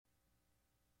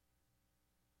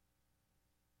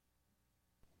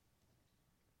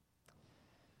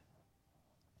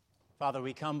Father,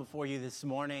 we come before you this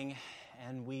morning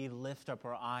and we lift up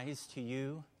our eyes to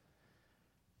you.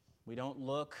 We don't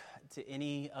look to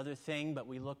any other thing, but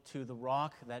we look to the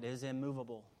rock that is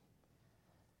immovable.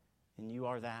 And you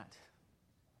are that.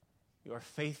 You are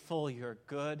faithful, you're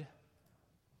good.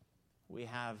 We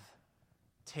have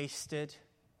tasted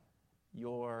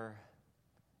your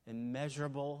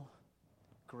immeasurable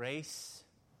grace,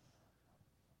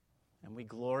 and we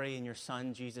glory in your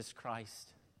Son, Jesus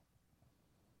Christ,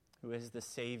 who is the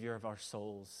Savior of our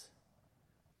souls.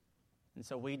 And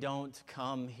so we don't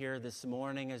come here this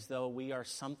morning as though we are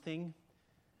something,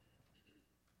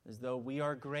 as though we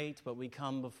are great, but we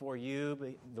come before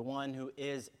you, the one who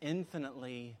is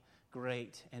infinitely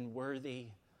great and worthy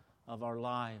of our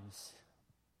lives.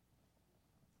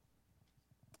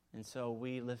 And so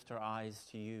we lift our eyes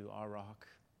to you, our rock.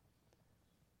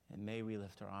 And may we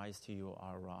lift our eyes to you,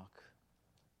 our rock,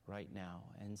 right now.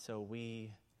 And so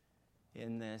we,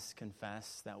 in this,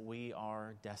 confess that we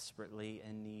are desperately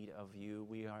in need of you.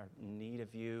 We are in need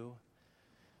of you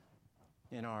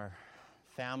in our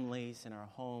families, in our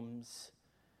homes,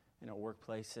 in our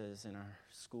workplaces, in our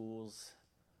schools,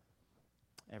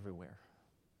 everywhere.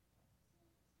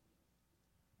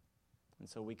 And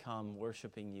so we come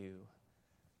worshiping you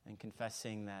and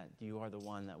confessing that you are the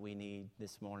one that we need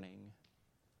this morning.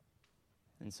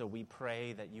 And so we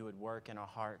pray that you would work in our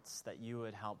hearts, that you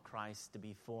would help Christ to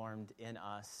be formed in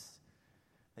us,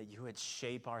 that you would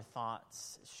shape our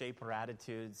thoughts, shape our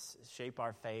attitudes, shape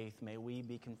our faith. May we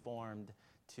be conformed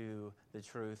to the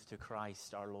truth, to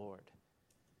Christ our Lord.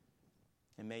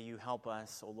 And may you help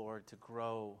us, O Lord, to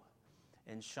grow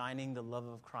in shining the love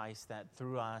of Christ, that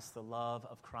through us the love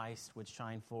of Christ would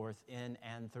shine forth in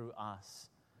and through us.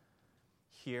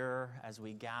 Here as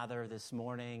we gather this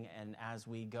morning and as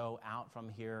we go out from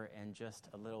here in just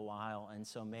a little while. And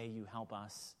so may you help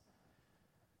us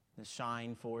to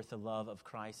shine forth the love of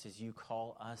Christ as you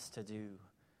call us to do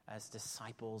as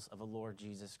disciples of the Lord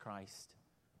Jesus Christ.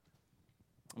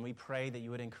 And we pray that you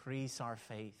would increase our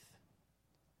faith.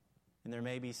 And there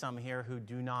may be some here who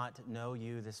do not know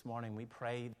you this morning. We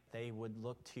pray that they would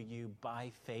look to you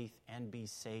by faith and be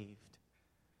saved.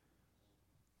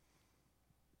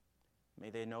 May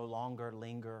they no longer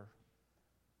linger,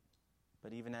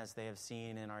 but even as they have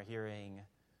seen and are hearing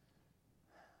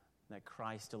that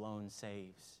Christ alone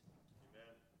saves. Amen.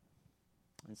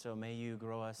 And so may you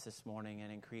grow us this morning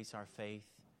and increase our faith,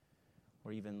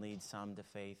 or even lead some to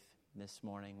faith this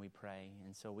morning, we pray.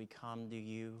 And so we come to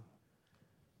you,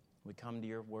 we come to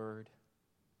your word.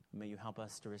 May you help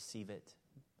us to receive it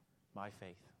by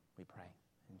faith, we pray.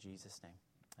 In Jesus' name,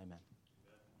 amen.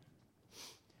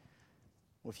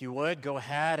 Well, if you would, go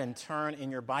ahead and turn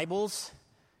in your Bibles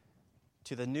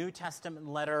to the New Testament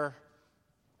letter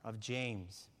of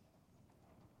James.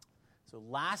 So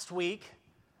last week,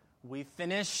 we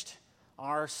finished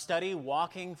our study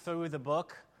walking through the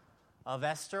book of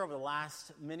Esther. Over the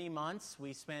last many months,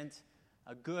 we spent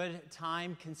a good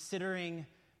time considering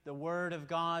the Word of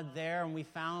God there, and we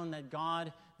found that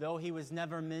God, though He was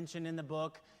never mentioned in the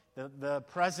book, the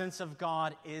presence of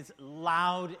God is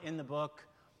loud in the book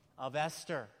of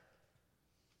Esther.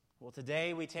 Well,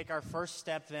 today we take our first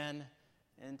step then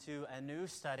into a new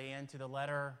study into the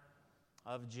letter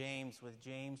of James, with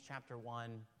James chapter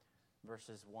 1,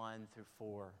 verses 1 through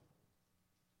 4.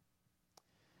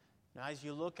 Now, as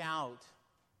you look out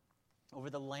over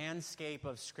the landscape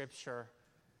of Scripture,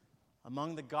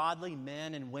 among the godly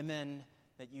men and women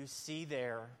that you see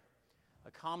there,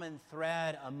 a common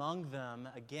thread among them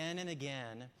again and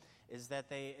again is that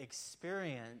they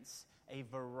experience a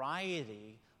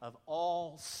variety of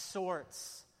all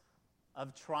sorts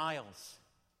of trials.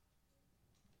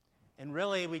 And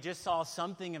really, we just saw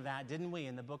something of that, didn't we,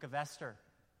 in the book of Esther?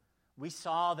 We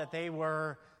saw that they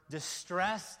were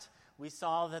distressed. We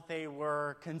saw that they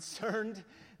were concerned.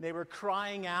 They were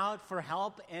crying out for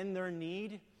help in their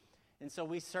need. And so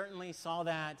we certainly saw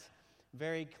that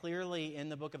very clearly in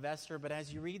the book of Esther. But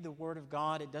as you read the Word of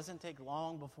God, it doesn't take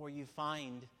long before you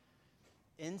find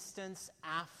instance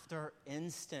after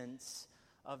instance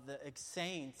of the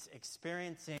saints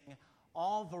experiencing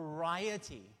all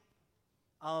variety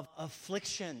of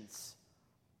afflictions,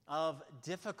 of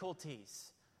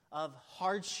difficulties, of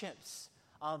hardships,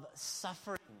 of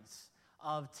sufferings,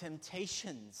 of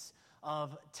temptations,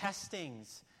 of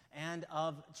testings, and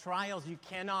of trials. You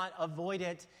cannot avoid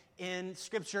it in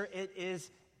Scripture. It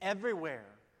is everywhere,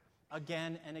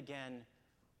 again and again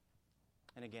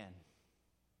and again.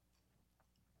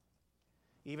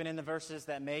 Even in the verses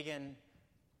that Megan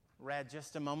read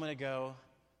just a moment ago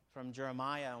from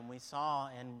Jeremiah, and we saw,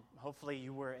 and hopefully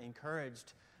you were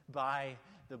encouraged by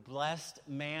the blessed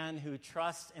man who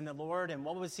trusts in the Lord. And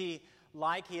what was he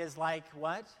like? He is like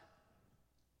what?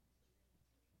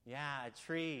 Yeah, a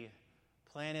tree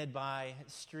planted by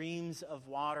streams of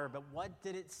water. But what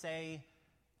did it say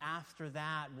after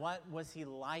that? What was he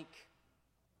like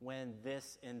when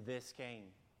this came?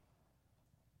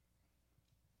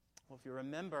 Well, if you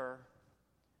remember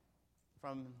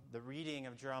from the reading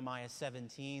of Jeremiah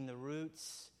 17, the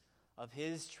roots of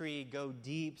his tree go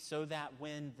deep so that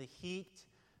when the heat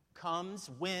comes,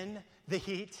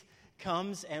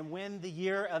 and when the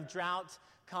year of drought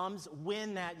comes,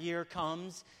 when that year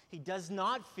comes, he does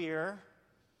not fear.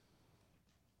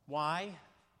 Why?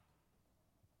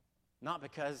 Not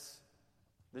because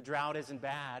the drought isn't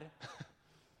bad,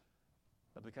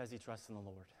 but because he trusts in the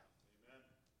Lord. Amen.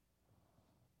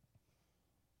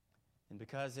 And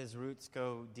because his roots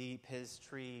go deep, his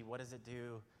tree, what does it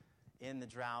do? In the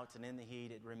drought and in the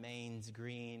heat, it remains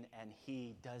green, and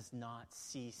he does not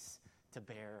cease to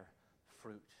bear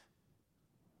fruit.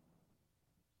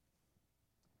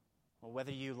 Well,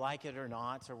 whether you like it or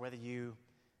not, or whether you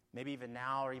maybe even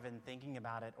now are even thinking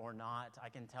about it or not, I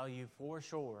can tell you for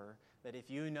sure that if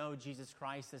you know Jesus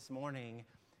Christ this morning,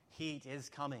 heat is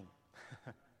coming.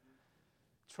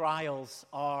 Trials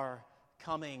are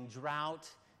coming. Drought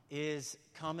is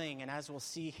coming. And as we'll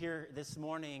see here this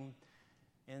morning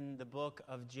in the book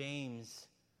of James,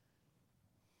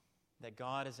 that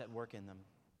God is at work in them.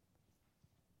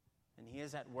 And he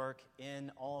is at work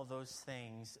in all those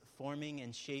things, forming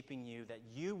and shaping you, that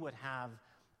you would have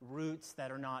roots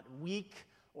that are not weak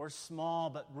or small,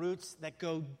 but roots that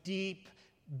go deep,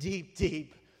 deep,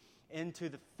 deep into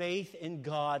the faith in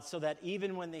God, so that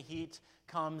even when the heat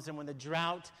comes and when the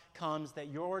drought comes, that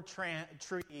your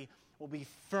tree will be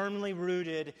firmly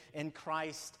rooted in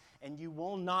Christ, and you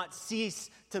will not cease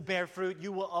to bear fruit.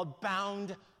 You will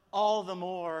abound all the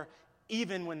more,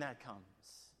 even when that comes.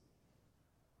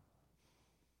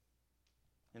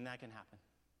 And that can happen.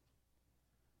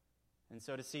 And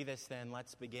so to see this then,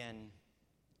 let's begin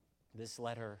this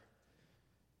letter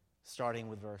starting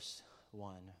with verse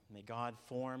 1. May God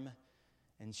form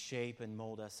and shape and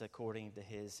mold us according to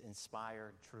his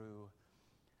inspired, true,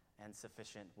 and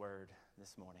sufficient word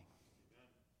this morning.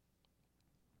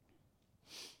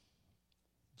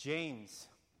 James,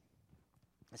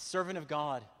 a servant of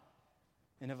God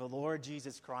and of the Lord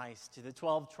Jesus Christ, to the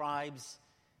 12 tribes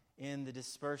in the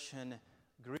dispersion,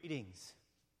 greetings.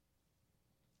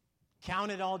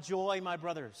 Count it all joy, my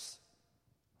brothers,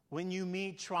 when you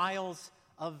meet trials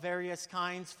of various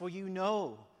kinds, for you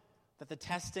know that the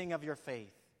testing of your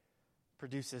faith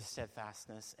produces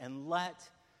steadfastness. And let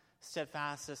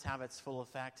steadfastness have its full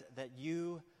effect, that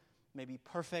you may be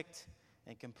perfect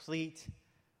and complete,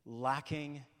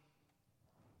 lacking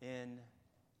in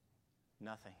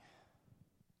nothing.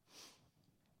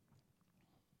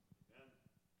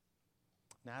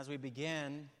 Now, as we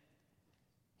begin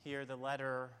here the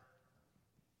letter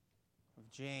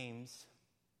of James,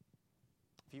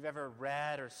 if you've ever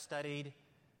read or studied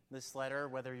this letter,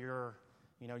 whether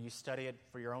you study it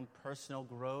for your own personal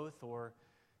growth, or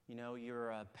you're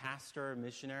a pastor,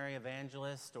 missionary,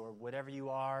 evangelist, or whatever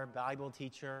you are, Bible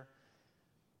teacher,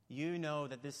 you know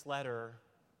that this letter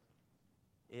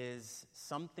is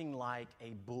something like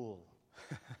a bull.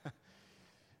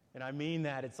 And I mean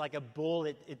that. It's like a bull.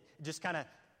 It just kind of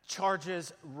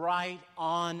charges right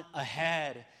on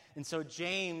ahead. And so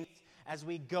James, as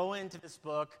we go into this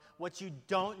book, what you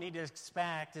don't need to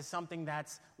expect is something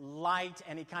that's light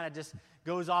and he kind of just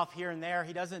goes off here and there.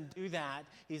 He doesn't do that.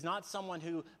 He's not someone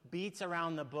who beats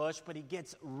around the bush, but he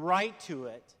gets right to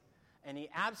it. And he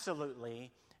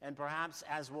absolutely, and perhaps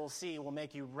as we'll see, will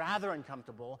make you rather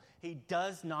uncomfortable, he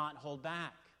does not hold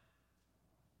back.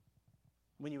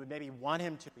 When you would maybe want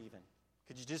him to even.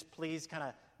 Could you just please kind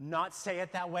of not say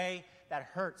it that way? That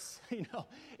hurts,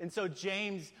 And so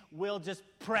James will just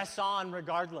press on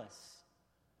regardless.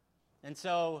 And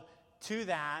so to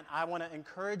that, I want to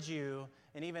encourage you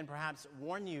and even perhaps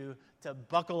warn you to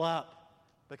buckle up.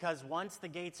 Because once the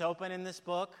gates open in this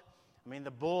book,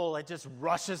 the bull, it just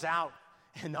rushes out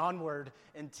and onward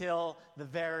until the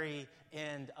very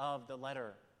end of the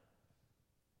letter.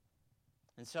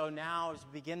 And so now, as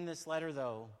we begin this letter,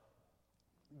 though,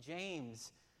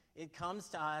 James, it comes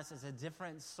to us as a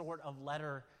different sort of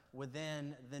letter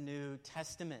within the New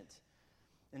Testament.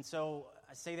 And so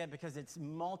I say that because it's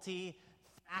multifaceted.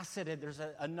 There's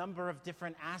a number of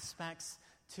different aspects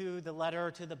to the letter,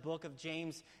 to the book of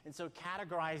James. And so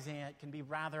categorizing it can be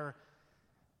rather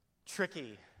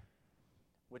tricky,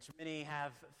 which many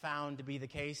have found to be the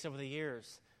case over the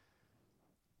years.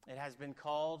 It has been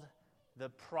called the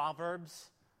Proverbs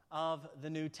of the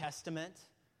New Testament,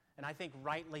 and I think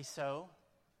rightly so.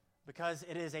 because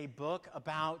it is a book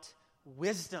about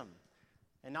wisdom.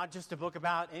 And not just a book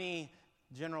about any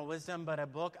general wisdom, but a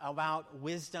book about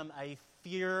wisdom, a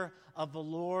fear of the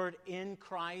Lord in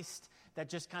Christ that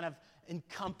just kind of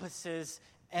encompasses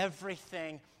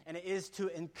everything. And it is to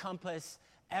encompass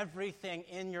everything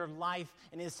in your life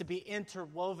and is to be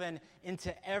interwoven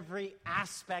into every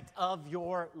aspect of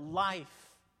your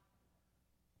life.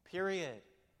 Period.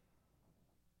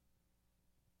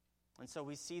 And so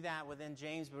we see that within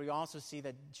James, but we also see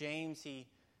that James, he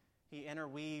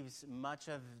interweaves much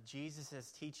of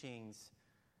Jesus' teachings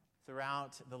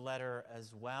throughout the letter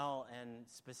as well, and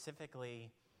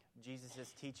specifically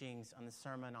Jesus' teachings on the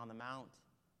Sermon on the Mount.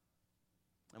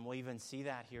 And we'll even see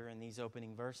that here in these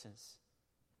opening verses.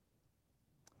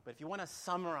 But if you want to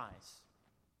summarize,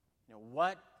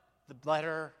 what the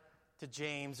letter to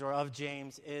James or of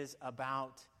James is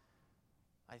about,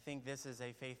 I think this is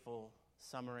a faithful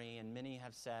summary, and many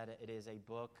have said it is a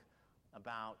book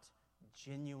about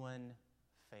genuine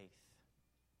faith.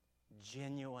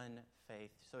 Genuine faith.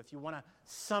 So if you want to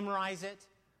summarize it,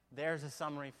 there's a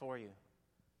summary for you.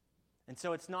 And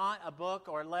so it's not a book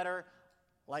or a letter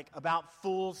like about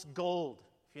fool's gold,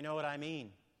 if you know what I mean.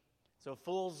 So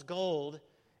fool's gold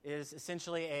is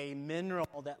essentially a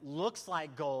mineral that looks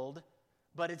like gold,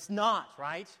 but it's not,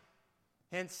 right?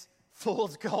 Hence,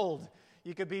 fool's gold.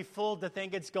 You could be fooled to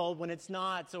think it's gold when it's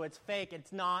not, so it's fake.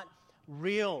 It's not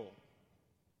real.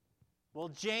 Well,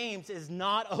 James is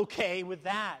not okay with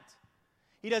that.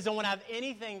 He doesn't want to have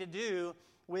anything to do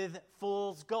with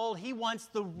fool's gold. He wants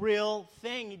the real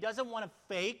thing. He doesn't want a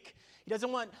fake. He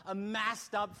doesn't want a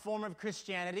masked up form of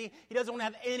Christianity. He doesn't want to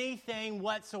have anything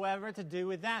whatsoever to do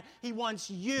with that. He wants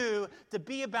you to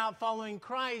be about following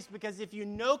Christ, because if you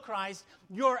know Christ,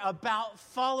 you're about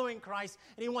following Christ.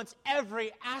 And he wants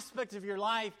every aspect of your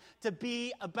life to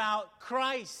be about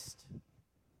Christ.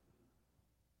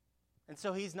 And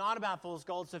so he's not about fool's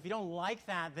gold. So if you don't like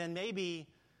that, then maybe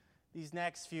these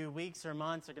next few weeks or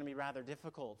months are going to be rather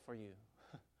difficult for you.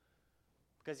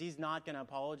 Because he's not going to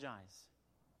apologize.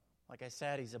 Like I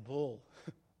said, he's a bull.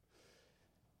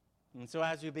 And so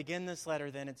as we begin this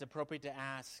letter, then it's appropriate to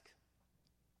ask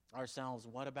ourselves,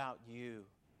 what about you?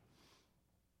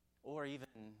 Or even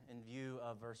in view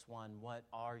of verse 1, what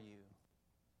are you?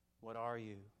 What are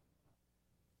you?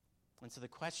 And so the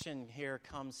question here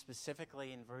comes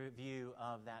specifically in view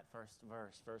of that first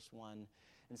verse, verse 1.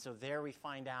 And so there we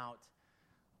find out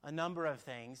a number of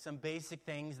things, some basic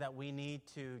things that we need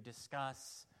to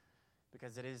discuss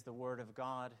because it is the Word of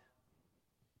God.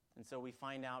 And so we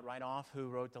find out right off who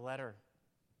wrote the letter.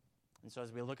 And so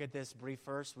as we look at this brief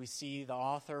verse, we see the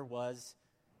author was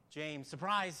James.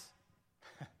 Surprise!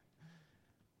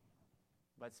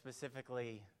 But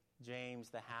specifically, James,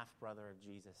 the half-brother of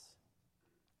Jesus.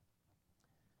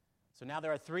 So now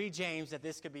there are three James that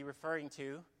this could be referring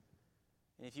to.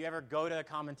 And if you ever go to a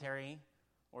commentary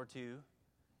or two,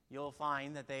 you'll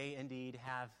find that they indeed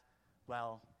have,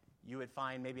 well, you would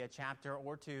find maybe a chapter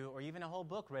or two or even a whole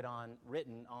book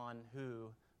written on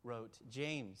who wrote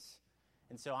James.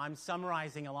 And so I'm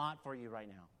summarizing a lot for you right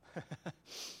now.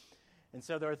 And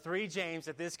so there are three James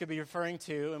that this could be referring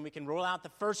to, and we can roll out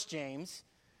the first James.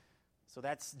 So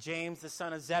that's James, the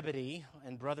son of Zebedee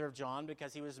and brother of John,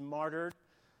 because he was martyred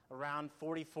around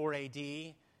 44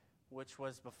 A.D., which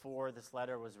was before this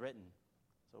letter was written.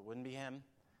 So it wouldn't be him.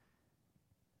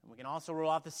 And we can also rule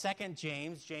out the second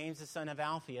James, James the son of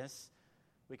Alphaeus.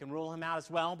 We can rule him out as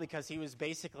well because he was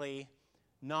basically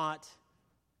not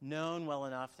known well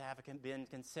enough to have been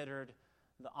considered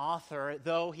the author,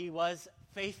 though he was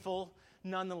faithful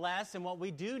nonetheless. And what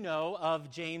we do know of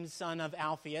James, son of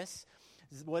Alphaeus,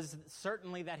 was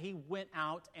certainly that he went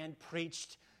out and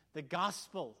preached the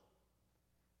gospel.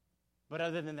 But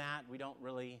other than that, we don't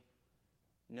really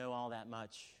know all that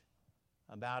much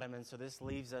about him. And so this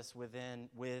leaves us with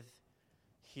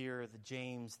here the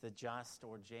James the just,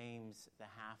 or James the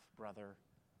half-brother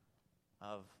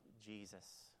of Jesus.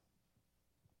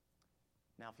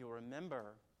 Now, if you'll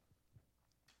remember,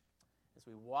 as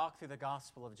we walk through the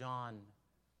Gospel of John,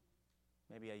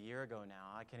 maybe a year ago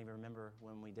now, I can't even remember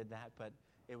when we did that, but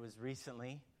it was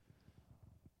recently.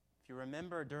 If you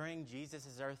remember, during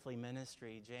Jesus' earthly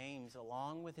ministry, James,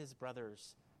 along with his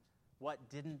brothers, what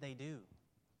didn't they do?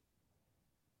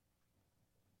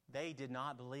 They did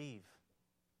not believe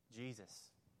Jesus.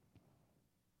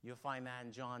 You'll find that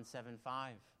in John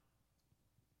 7:5,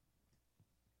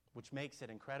 which makes it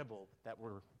incredible that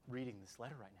we're reading this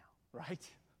letter right now, right?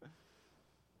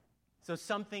 So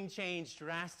something changed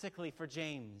drastically for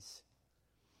James.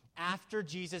 After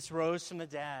Jesus rose from the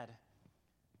dead,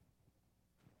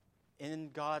 in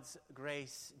God's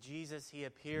grace, Jesus, he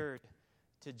appeared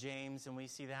to James, and we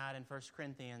see that in 1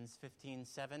 Corinthians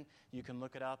 15:7. You can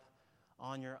look it up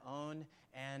on your own.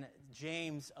 And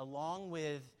James, along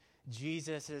with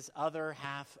Jesus' other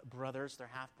half-brothers, they're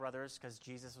half-brothers because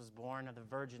Jesus was born of the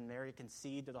Virgin Mary,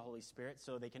 conceived of the Holy Spirit,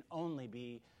 so they can only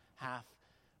be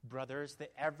half-brothers,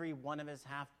 that every one of his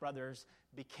half-brothers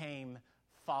became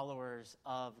followers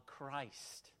of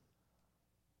Christ.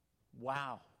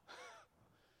 Wow.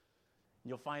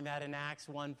 You'll find that in Acts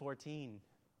 1:14.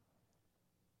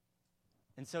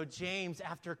 And so James,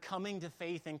 after coming to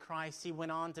faith in Christ, he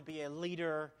went on to be a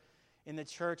leader in the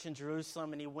church in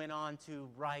Jerusalem, and he went on to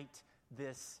write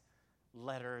this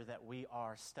letter that we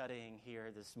are studying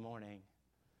here this morning.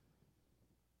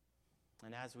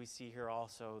 And as we see here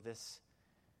also, this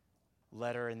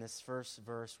letter in this first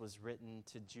verse was written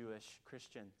to Jewish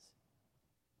Christians.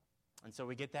 And so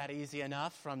we get that easy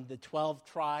enough from the 12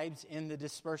 tribes in the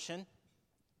dispersion.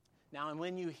 Now, and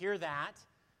when you hear that,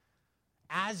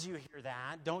 as you hear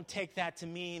that, don't take that to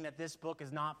mean that this book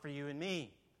is not for you and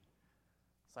me.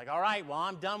 It's like, all right, well,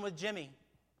 I'm done with Jimmy.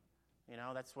 You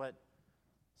know, that's what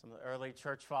some of the early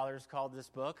church fathers called this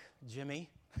book, Jimmy.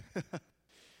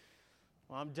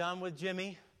 Well, I'm done with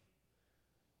Jimmy.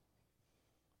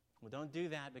 Well, don't do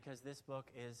that, because this book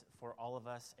is for all of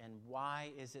us. And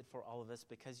why is it for all of us?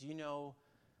 Because do you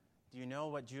know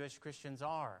what Jewish Christians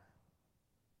are?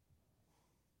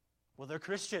 Well, they're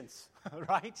Christians,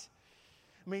 right?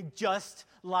 I mean, just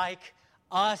like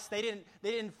us, they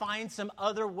didn't find some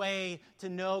other way to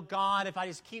know God. If I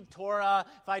just keep Torah,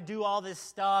 if I do all this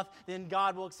stuff, then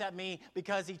God will accept me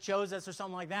because he chose us or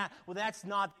something like that. Well, that's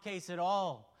not the case at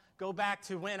all. Go back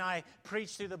to when I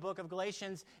preached through the book of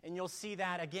Galatians, and you'll see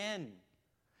that again.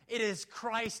 It is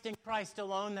Christ and Christ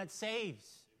alone that saves.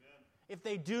 Amen. If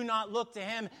they do not look to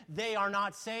him, they are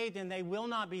not saved, and they will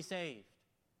not be saved.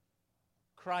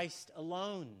 Christ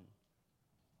alone.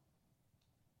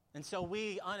 And so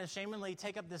we unashamedly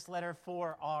take up this letter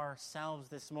for ourselves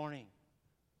this morning.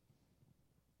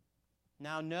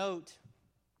 Now note,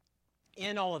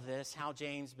 in all of this, how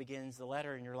James begins the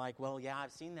letter. And you're like, well, yeah,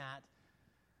 I've seen that.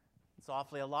 It's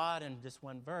awfully a lot in just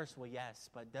one verse. Well, yes,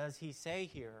 but does he say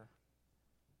here,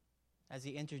 as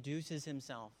he introduces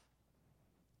himself,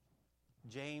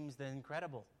 James the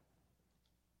Incredible?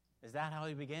 Is that how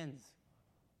he begins?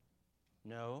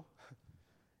 No.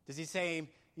 Does he say,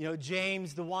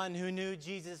 James, the one who knew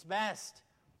Jesus best,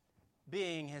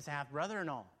 being his half-brother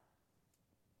and all?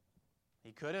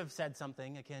 He could have said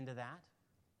something akin to that,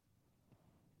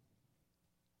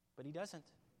 but he doesn't.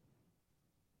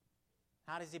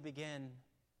 How does he begin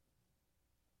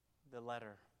the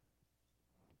letter?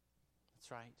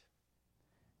 That's right.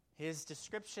 His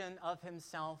description of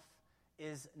himself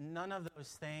is none of those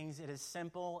things. It is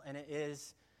simple, and it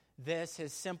is this.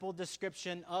 His simple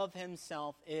description of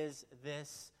himself is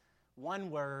this one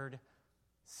word: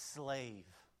 slave.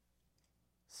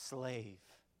 Slave.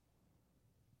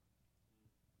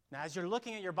 Now, as you're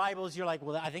looking at your Bibles, you're like,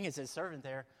 well, I think it says servant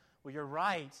there. Well, you're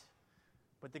right.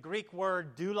 But the Greek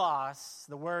word doulos,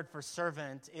 the word for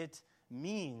servant, it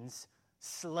means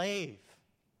slave.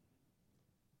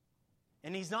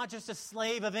 And he's not just a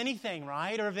slave of anything,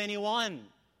 right, or of anyone.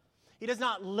 He does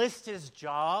not list his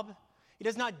job. He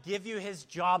does not give you his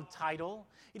job title.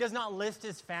 He does not list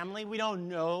his family. We don't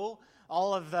know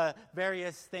all of the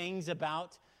various things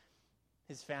about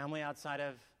his family outside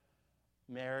of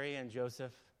Mary and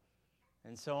Joseph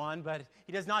and so on. But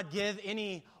he does not give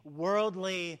any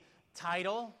worldly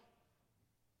title.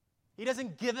 He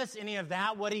doesn't give us any of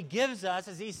that. What he gives us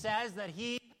is he says that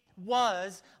he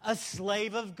was a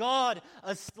slave of God,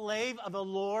 a slave of the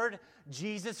Lord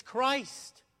Jesus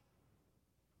Christ.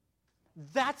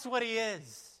 That's what he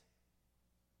is.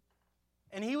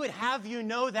 And he would have you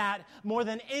know that more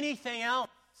than anything else.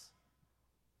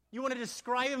 You want to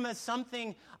describe him as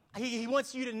something, he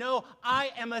wants you to know,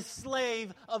 I am a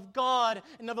slave of God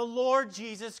and of the Lord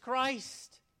Jesus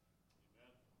Christ.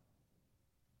 Amen.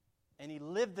 And he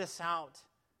lived this out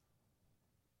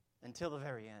until the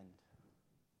very end.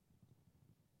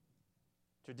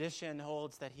 Tradition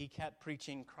holds that he kept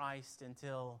preaching Christ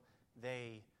until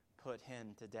they put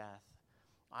him to death,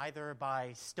 either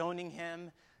by stoning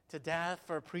him to death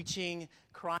for preaching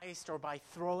Christ, or by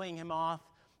throwing him off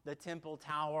the temple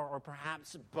tower, or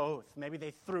perhaps both. Maybe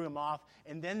they threw him off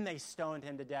and then they stoned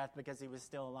him to death because he was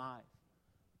still alive.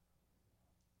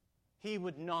 He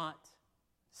would not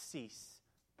cease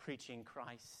preaching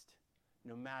Christ,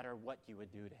 no matter what you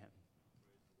would do to him.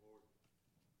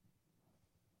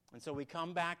 And so we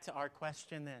come back to our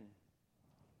question then.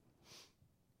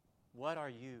 What are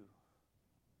you?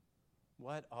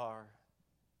 What are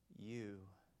you?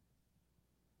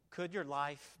 Could your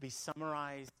life be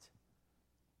summarized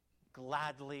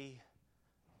gladly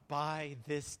by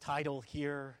this title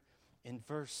here in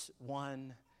verse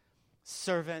 1,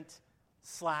 servant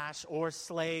 / or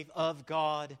slave of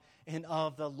God and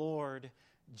of the Lord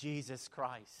Jesus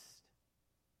Christ.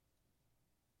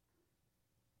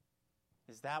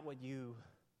 Is that what you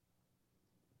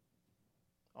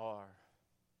are?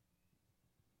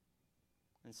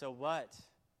 And so what?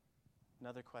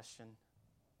 Another question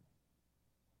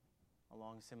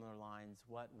along similar lines.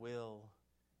 What will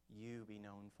you be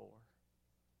known for?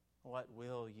 What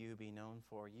will you be known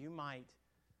for? You might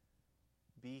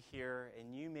be here,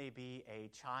 and you may be a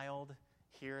child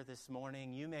here this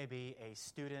morning. You may be a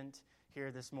student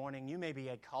here this morning. You may be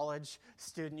a college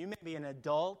student. You may be an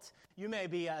adult. You may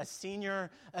be a senior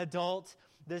adult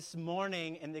this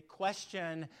morning. And the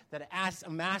question that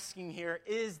I'm asking here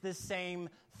is the same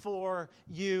for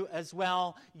you as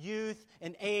well. Youth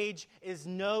and age is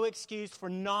no excuse for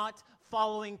not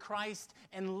following Christ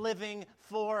and living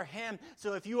for Him.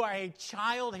 So if you are a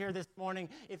child here this morning,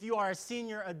 if you are a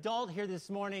senior adult here this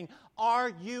morning, are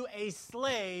you a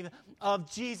slave of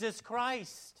Jesus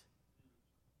Christ?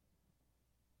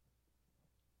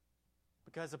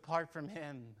 Because apart from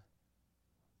Him,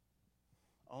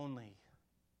 only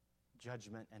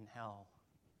judgment and hell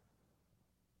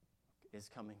is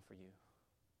coming for you.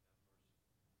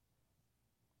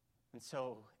 And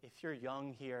so, if you're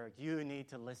young here, you need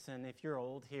to listen. If you're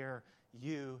old here,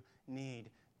 you need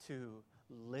to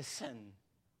listen.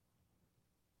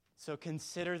 So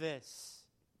consider this.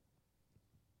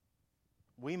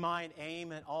 We might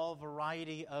aim at all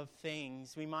variety of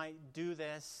things. We might do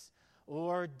this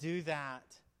or do that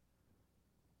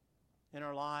in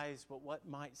our lives, but what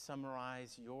might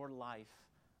summarize your life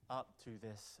up to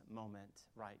this moment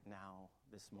right now,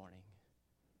 this morning?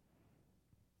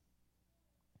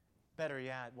 Better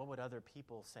yet, what would other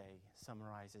people say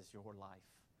summarizes your life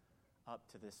up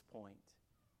to this point?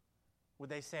 Would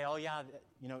they say, oh yeah,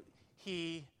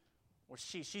 he or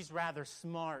she's rather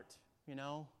smart,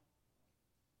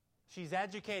 She's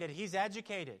educated, he's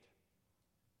educated.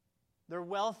 They're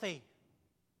wealthy,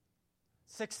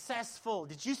 successful.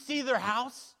 Did you see their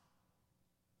house?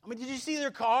 Did you see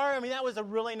their car? That was a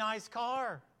really nice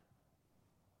car.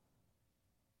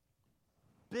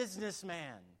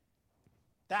 Businessman.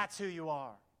 That's who you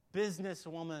are.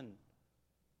 Businesswoman.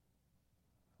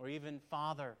 Or even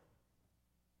father,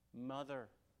 mother,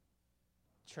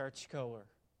 churchgoer.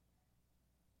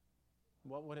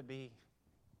 What would it be?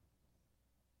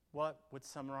 What would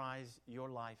summarize your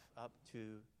life up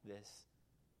to this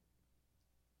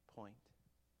point?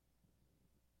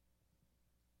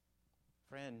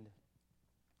 Friend,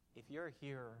 if you're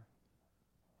here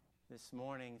this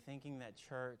morning thinking that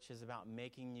church is about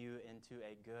making you into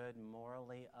a good,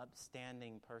 morally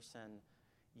upstanding person,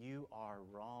 you are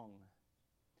wrong.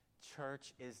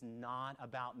 Church is not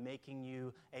about making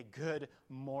you a good,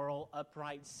 moral,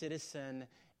 upright citizen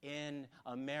in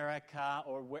America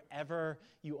or wherever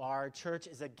you are. Church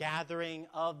is a gathering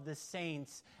of the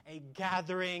saints, a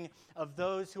gathering of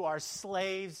those who are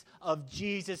slaves of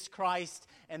Jesus Christ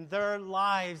and their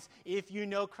lives. If you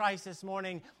know Christ this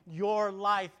morning, your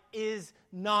life is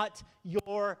not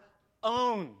your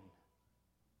own.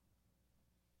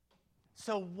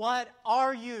 So what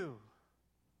are you?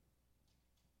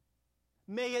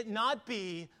 May it not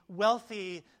be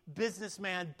wealthy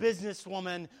businessman,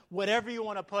 businesswoman, whatever you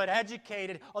want to put,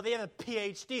 educated, or they have a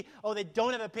PhD, or they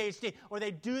don't have a PhD, or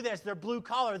they do this, they're blue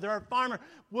collar, they're a farmer.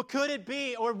 What could it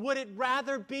be, or would it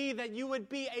rather be that you would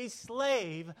be a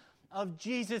slave of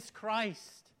Jesus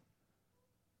Christ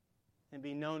and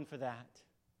be known for that?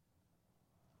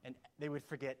 And they would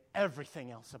forget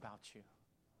everything else about you.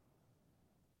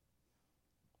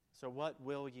 So what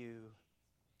will you,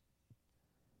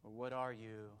 or what are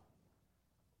you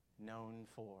known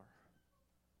for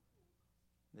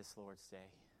this Lord's Day?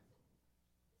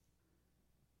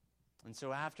 And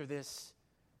so after this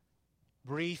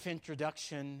brief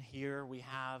introduction here, we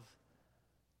have,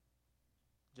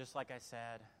 just like I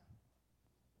said,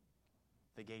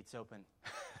 the gates open.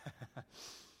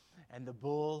 And the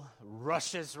bull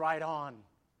rushes right on.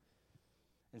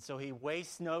 And so he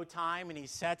wastes no time, and he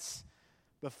sets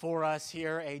before us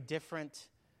here a different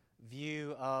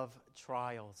view of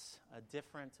trials. A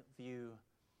different view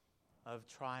of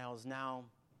trials. Now,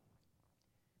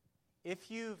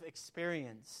 if you've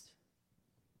experienced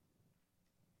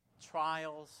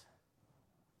trials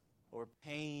or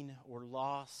pain or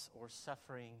loss or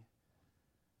suffering,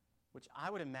 which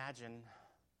I would imagine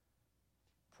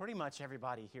pretty much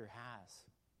everybody here has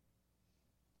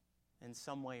in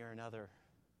some way or another,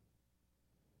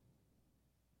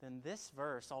 then this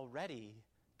verse already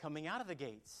coming out of the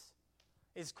gates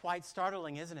is quite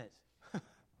startling, isn't it?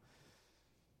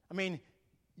 I mean,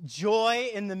 joy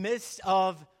in the midst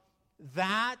of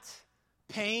that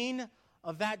pain,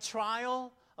 of that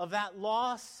trial, of that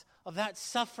loss, of that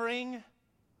suffering.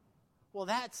 Well,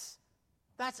 that's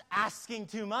asking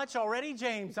too much already,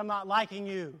 James. I'm not liking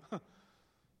you.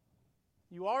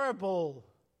 You are a bull.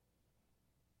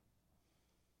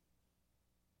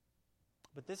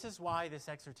 But this is why this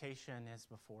exhortation is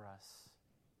before us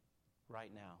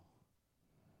right now.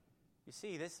 You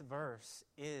see, this verse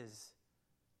is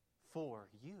for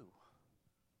you.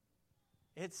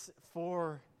 It's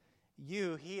for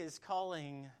you. He is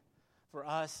calling for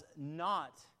us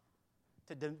not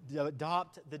to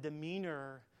adopt the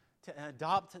demeanor, to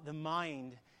adopt the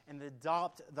mind, and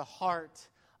adopt the heart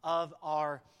of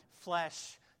our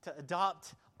flesh, to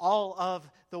adopt all of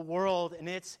the world and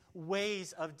its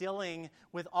ways of dealing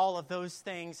with all of those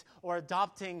things, or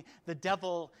adopting the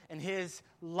devil and his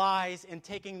lies and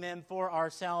taking them for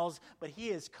ourselves. But he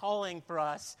is calling for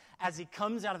us, as he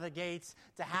comes out of the gates,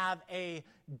 to have a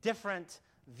different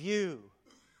view.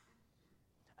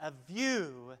 A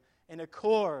view in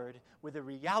accord with the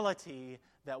reality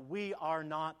that we are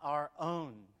not our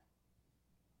own.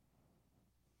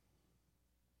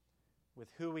 With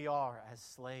who we are as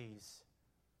slaves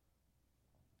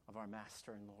of our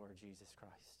Master and Lord Jesus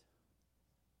Christ.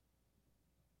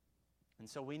 And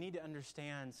so we need to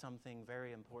understand something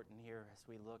very important here as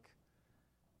we look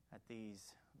at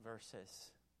these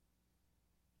verses.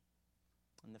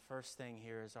 And the first thing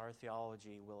here is our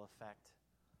theology will affect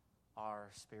our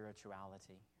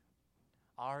spirituality.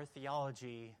 Our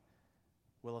theology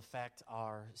will affect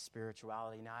our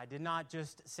spirituality. Now, I did not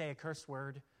just say a curse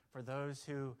word for those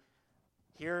who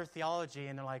hear theology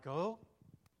and they're like, oh,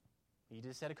 you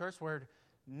just said a curse word.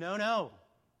 No.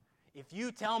 If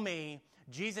you tell me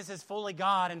Jesus is fully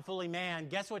God and fully man,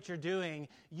 guess what you're doing?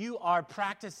 You are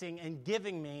practicing and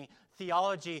giving me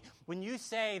theology. When you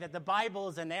say that the Bible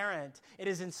is inerrant, it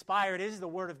is inspired, it is the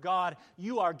Word of God,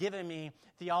 you are giving me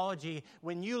theology.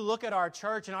 When you look at our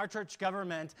church and our church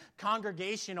government,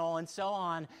 congregational and so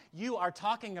on, you are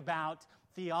talking about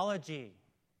theology.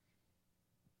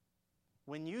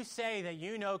 When you say that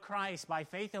you know Christ by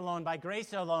faith alone, by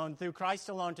grace alone, through Christ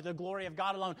alone, to the glory of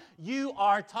God alone, you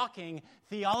are talking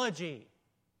theology.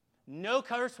 No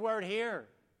curse word here.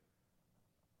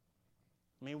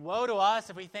 I mean, woe to us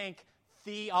if we think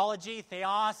theology,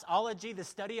 theosology, the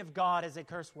study of God, is a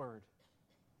curse word.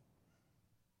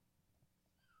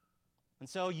 And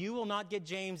so you will not get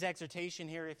James' exhortation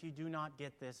here if you do not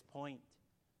get this point.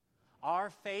 Our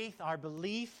faith, our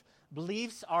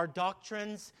beliefs, our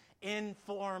doctrines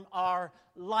inform our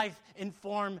life,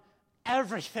 inform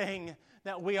everything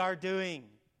that we are doing.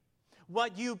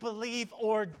 What you believe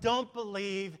or don't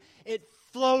believe, it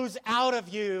flows out of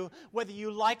you, whether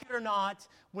you like it or not,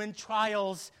 when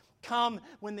trials come,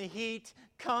 when the heat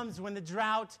comes, when the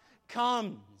drought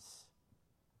comes.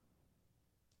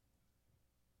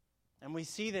 And we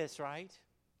see this, right?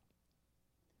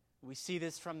 We see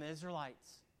this from the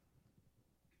Israelites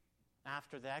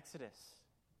after the Exodus.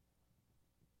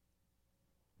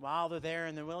 While they're there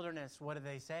in the wilderness, what do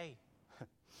they say?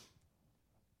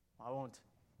 I won't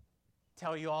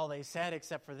tell you all they said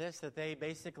except for this, that they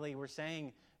basically were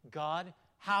saying, God,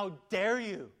 how dare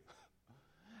you?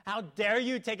 How dare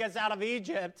you take us out of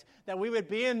Egypt, that we would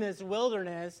be in this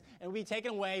wilderness and be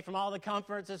taken away from all the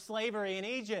comforts of slavery in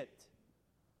Egypt?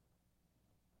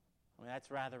 I mean, that's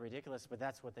rather ridiculous, but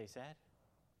that's what they said.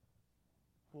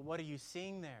 Well, what are you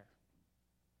seeing there?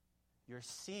 You're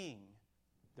seeing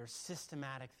their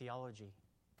systematic theology.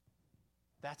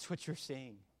 That's what you're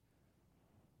seeing.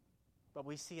 But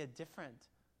we see a different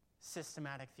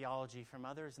systematic theology from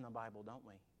others in the Bible, don't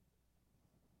we?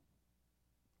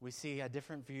 We see a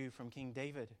different view from King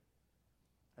David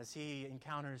as he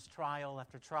encounters trial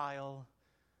after trial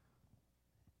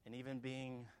and even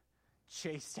being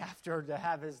chased after to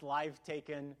have his life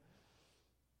taken.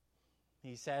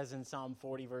 He says in Psalm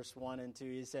 40, verse 1 and 2,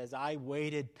 he says, I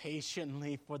waited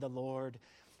patiently for the Lord.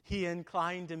 He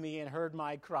inclined to me and heard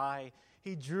my cry.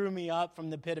 He drew me up from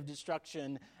the pit of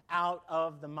destruction, out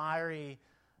of the miry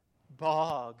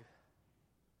bog.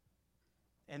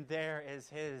 And there is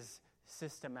his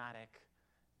systematic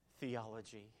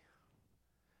theology.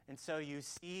 And so you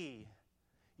see,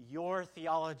 your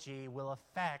theology will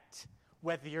affect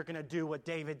whether you're going to do what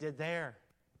David did there.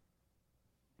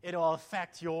 It'll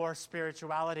affect your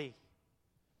spirituality.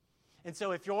 And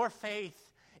so if your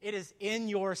faith, it is in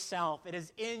yourself, it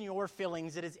is in your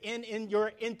feelings, it is in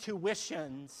your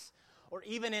intuitions, or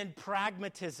even in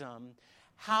pragmatism,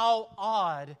 how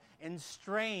odd and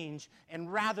strange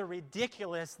and rather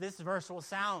ridiculous this verse will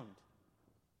sound.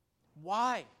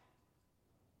 Why?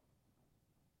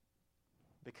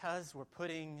 Because we're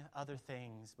putting other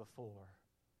things before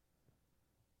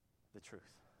the truth,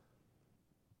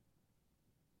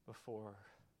 before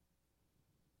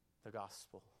the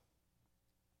gospel.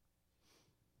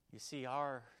 You see,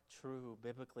 our true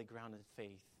biblically grounded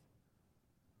faith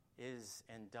is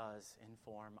and does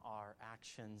inform our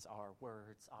actions, our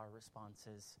words, our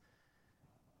responses,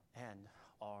 and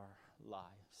our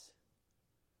lives.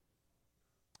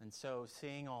 And so,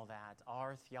 seeing all that,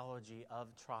 our theology of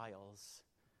trials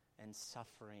and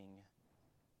suffering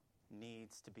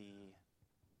needs to be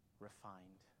refined.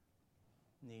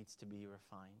 Needs to be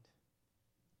refined.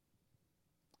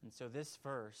 And so this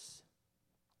verse,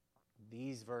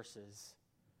 these verses,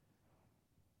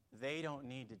 they don't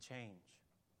need to change.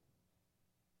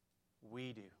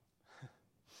 We do.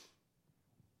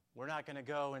 We're not going to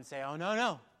go and say, oh,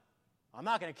 no, I'm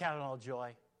not going to count it all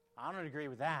joy. I don't agree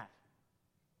with that.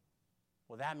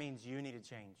 Well, that means you need to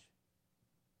change.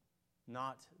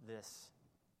 Not this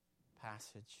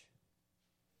passage.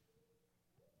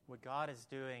 What God is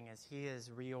doing is He is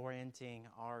reorienting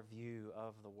our view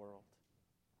of the world.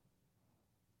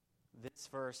 This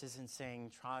verse isn't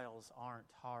saying trials aren't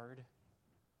hard.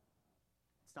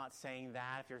 It's not saying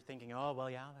that if you're thinking, oh, well,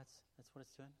 yeah, that's what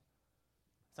it's doing.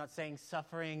 It's not saying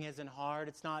suffering isn't hard.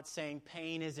 It's not saying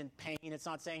pain isn't pain. It's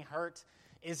not saying hurt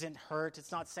isn't hurt.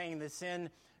 It's not saying the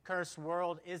sin-cursed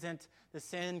world isn't the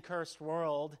sin-cursed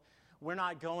world. We're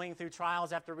not going through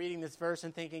trials after reading this verse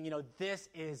and thinking, this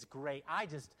is great. I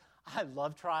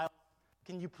love trials.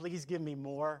 Can you please give me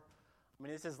more? I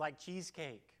mean, this is like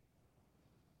cheesecake.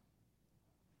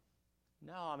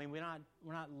 No, we're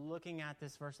not looking at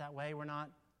this verse that way. We're not,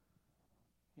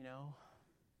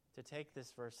 to take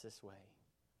this verse this way.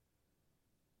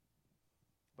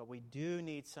 But we do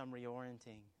need some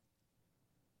reorienting,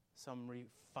 some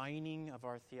refining of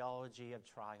our theology of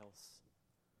trials.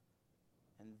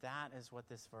 And that is what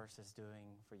this verse is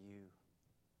doing for you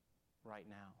right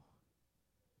now.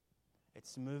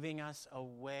 It's moving us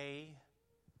away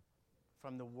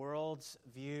from the world's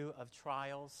view of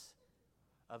trials,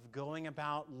 of going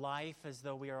about life as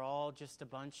though we are all just a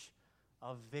bunch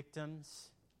of victims.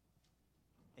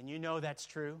 And you know that's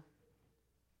true.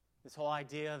 This whole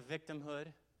idea of victimhood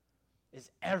is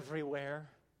everywhere.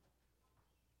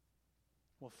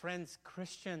 Well, friends,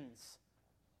 Christians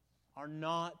are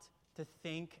not to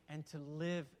think and to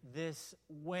live this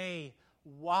way.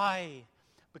 Why?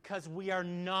 Because we are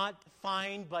not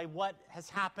defined by what has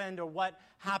happened or what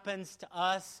happens to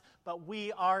us, but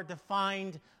we are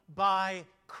defined by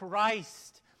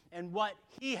Christ and what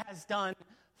He has done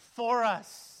for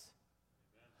us.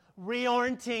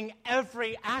 Reorienting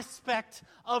every aspect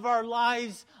of our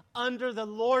lives under the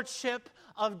lordship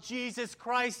of Jesus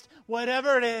Christ,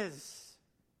 whatever it is.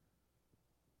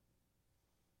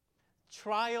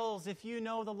 Trials, if you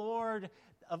know the Lord,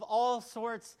 of all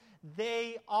sorts,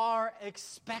 they are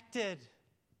expected.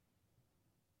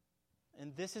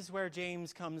 And this is where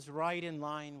James comes right in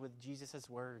line with Jesus'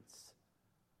 words.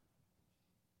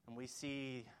 And we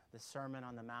see the Sermon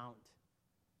on the Mount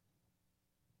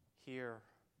here,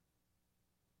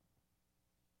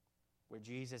 where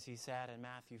Jesus, He said in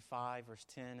Matthew 5, verse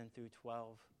 10 and through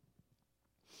 12,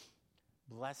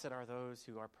 "Blessed are those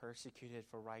who are persecuted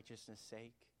for righteousness'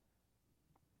 sake,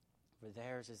 for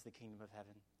theirs is the kingdom of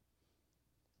heaven.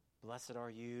 Blessed are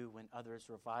you when others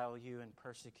revile you and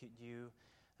persecute you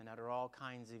and utter all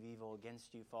kinds of evil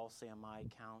against you falsely on my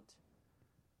account.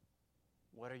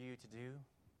 What are you to do?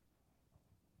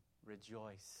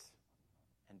 Rejoice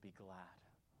and be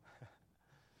glad,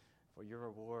 for your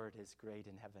reward is great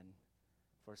in heaven,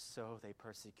 for so they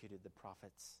persecuted the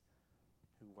prophets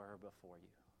who were before you."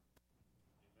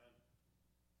 Amen.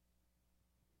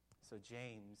 So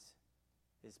James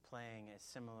is playing a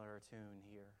similar tune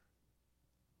here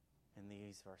in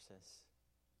these verses.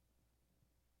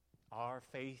 Our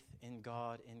faith in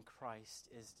God, in Christ,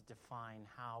 is to define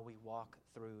how we walk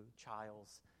through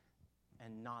trials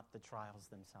and not the trials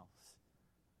themselves.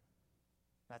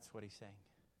 That's what he's saying.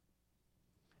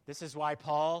 This is why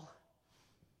Paul,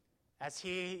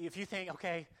 if you think,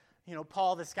 okay,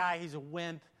 Paul, this guy, he's a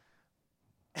wimp.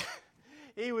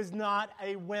 He was not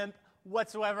a wimp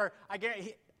whatsoever. I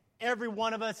guarantee every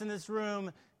one of us in this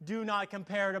room do not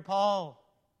compare to Paul.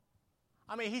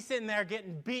 He's sitting there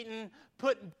getting beaten,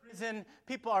 put in prison.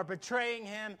 People are betraying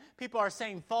him. People are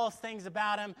saying false things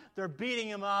about him. They're beating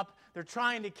him up. They're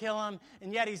trying to kill him.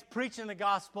 And yet he's preaching the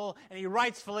gospel, and he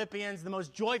writes Philippians, the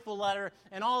most joyful letter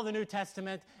in all of the New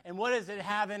Testament. And what does it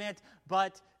have in it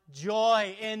but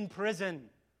joy in prison?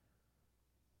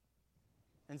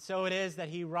 And so it is that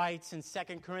he writes in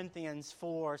 2 Corinthians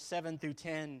 4, 7 through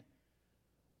 10,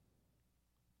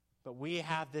 But we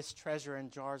have this treasure in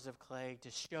jars of clay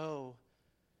to show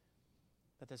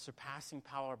that the surpassing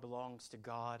power belongs to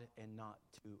God and not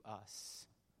to us.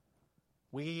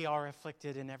 We are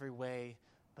afflicted in every way,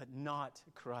 but not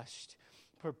crushed,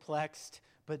 perplexed,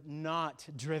 but not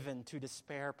driven to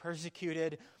despair,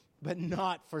 persecuted, but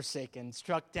not forsaken,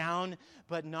 struck down,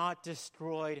 but not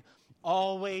destroyed,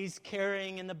 always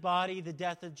carrying in the body the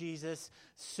death of Jesus,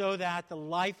 so that the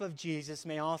life of Jesus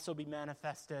may also be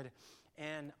manifested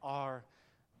in our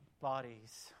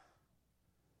bodies.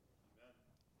 Amen.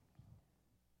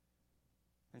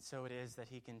 And so it is that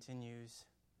he continues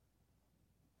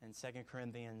in 2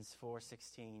 Corinthians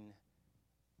 4:16,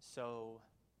 so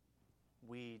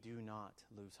we do not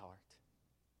lose heart.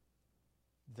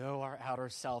 Though our outer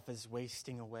self is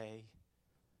wasting away,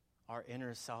 our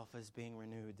inner self is being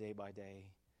renewed day by day.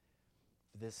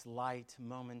 This light,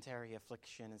 momentary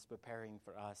affliction is preparing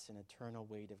for us an eternal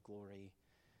weight of glory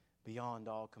beyond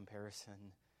all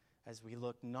comparison, as we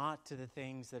look not to the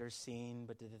things that are seen,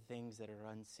 but to the things that are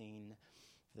unseen.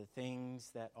 The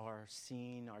things that are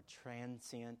seen are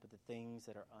transient, but the things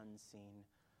that are unseen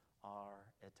are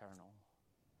eternal.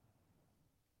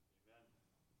 Amen.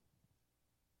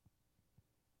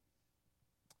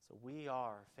 So we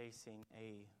are facing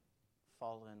a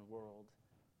fallen world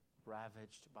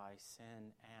ravaged by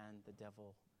sin and the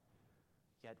devil.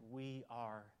 Yet we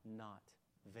are not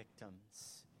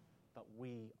victims, but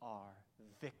we are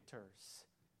victors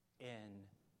in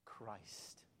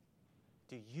Christ.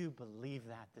 Do you believe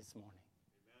that this morning?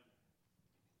 Amen.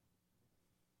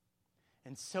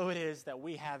 And so it is that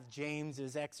we have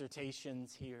James's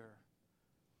exhortations here.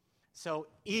 So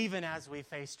even as we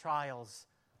face trials,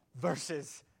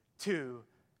 verses 2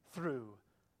 through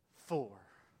 4.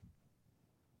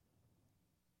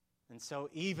 And so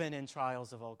even in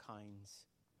trials of all kinds,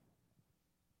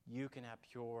 you can have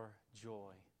pure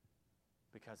joy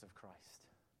because of Christ.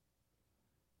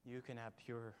 You can have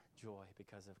pure joy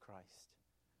because of Christ.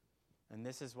 And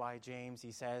this is why James,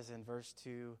 he says in verse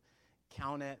 2,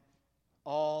 count it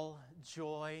all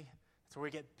joy. That's where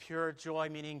we get pure joy,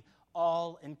 meaning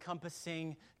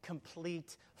all-encompassing,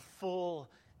 complete, full,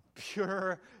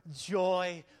 pure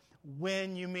joy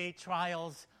when you meet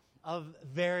trials of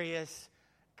various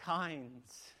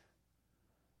kinds.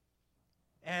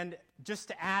 And just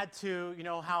to add to,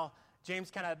 how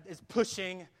James kind of is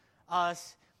pushing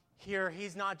us here,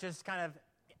 he's not just kind of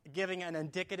giving an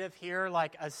indicative here,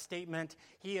 like a statement.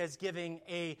 He is giving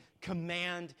a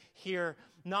command here,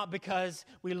 not because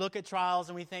we look at trials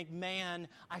and we think, man,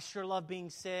 I sure love being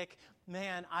sick.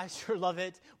 Man, I sure love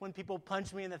it when people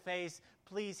punch me in the face.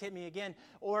 Please hit me again.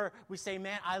 Or we say,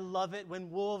 man, I love it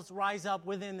when wolves rise up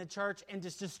within the church and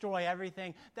just destroy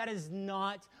everything. That is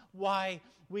not why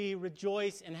we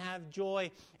rejoice and have joy.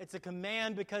 It's a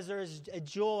command because there is a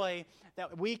joy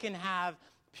that we can have,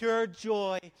 pure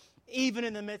joy, even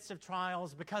in the midst of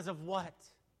trials. Because of what?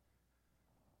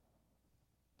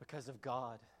 Because of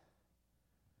God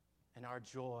and our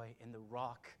joy in the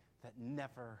rock that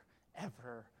never,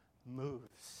 ever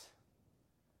moves.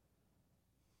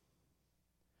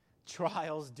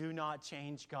 Trials do not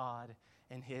change God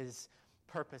and His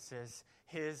purposes,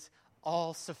 His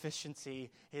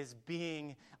all-sufficiency, His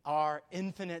being our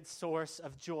infinite source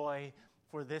of joy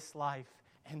for this life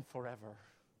and forever.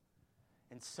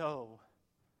 And so,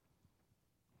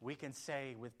 we can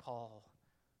say with Paul,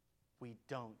 we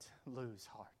don't lose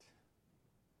heart.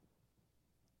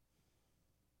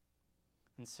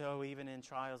 And so, even in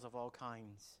trials of all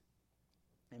kinds,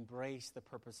 embrace the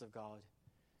purpose of God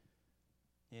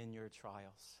in your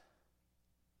trials.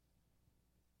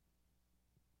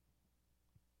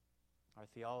 Our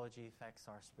theology affects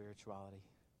our spirituality.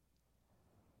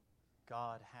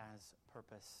 God has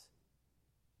purpose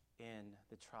in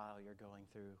the trial you're going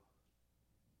through.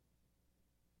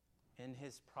 In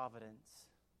His providence,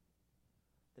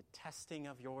 the testing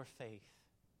of your faith,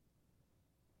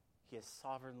 He is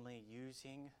sovereignly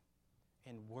using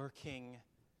and working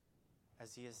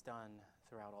as He has done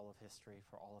throughout all of history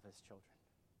for all of His children.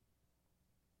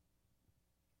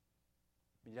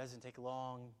 It doesn't take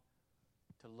long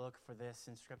to look for this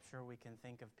in Scripture. We can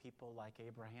think of people like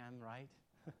Abraham, right?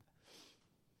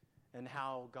 And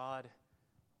how God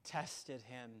tested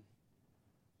him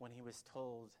when he was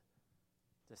told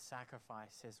to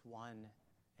sacrifice his one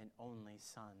and only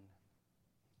son,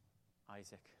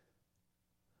 Isaac.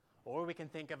 Or we can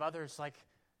think of others like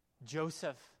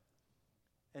Joseph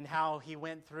and how he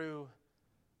went through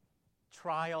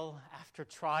trial after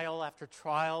trial after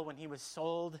trial when he was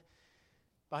sold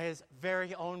by his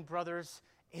very own brothers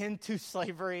into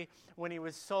slavery, when he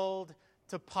was sold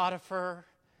to Potiphar,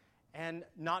 and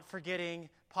not forgetting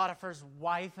Potiphar's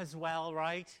wife as well,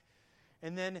 right?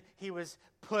 And then he was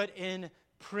put in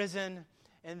prison,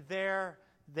 and there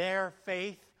their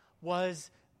faith was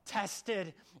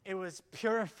tested. It was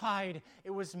purified.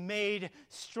 It was made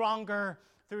stronger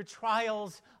through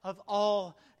trials of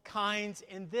all kinds.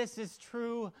 And this is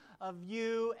true of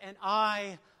you and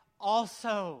I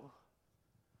also.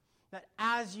 That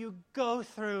as you go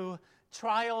through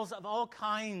trials of all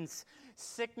kinds,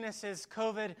 sicknesses,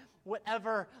 COVID,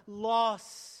 whatever,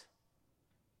 loss,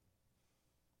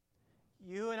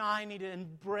 you and I need to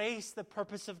embrace the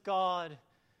purpose of God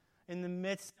in the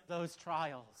midst of those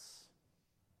trials,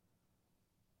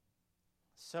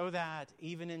 so that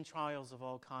even in trials of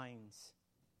all kinds,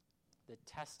 the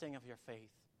testing of your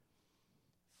faith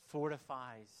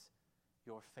fortifies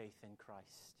your faith in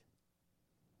Christ.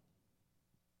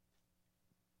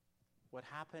 What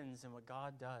happens and what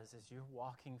God does as you're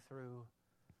walking through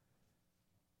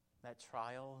that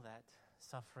trial, that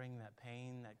suffering, that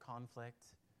pain, that conflict,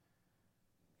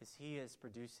 is He is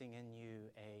producing in you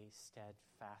a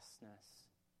steadfastness.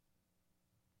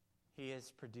 He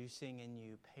is producing in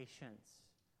you patience,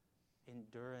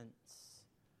 endurance,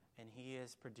 and He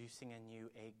is producing in you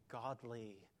a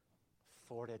godly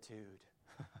fortitude.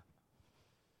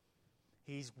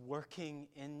 He's working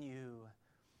in you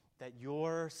that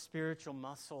your spiritual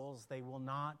muscles, they will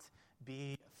not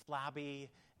be flabby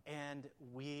and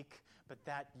weak, but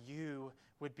that you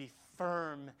would be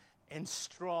firm and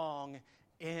strong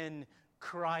in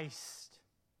Christ.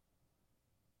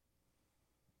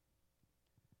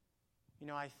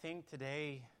 I think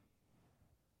today,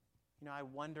 I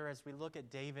wonder as we look at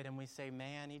David and we say,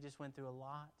 man, he just went through a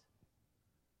lot.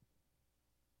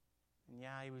 And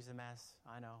yeah, he was a mess,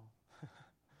 I know.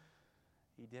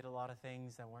 He did a lot of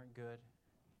things that weren't good.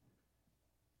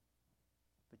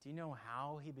 But do you know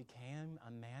how he became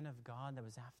a man of God that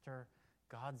was after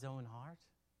God's own heart?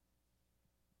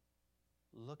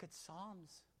 Look at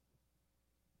Psalms.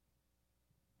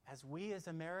 As we as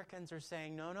Americans are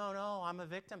saying, no, I'm a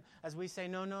victim. As we say,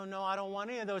 no, I don't want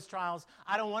any of those trials.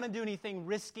 I don't want to do anything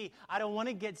risky. I don't want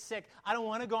to get sick. I don't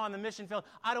want to go on the mission field.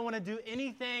 I don't want to do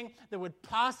anything that would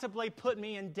possibly put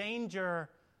me in danger.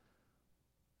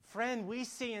 Friend, we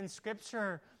see in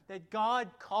Scripture that God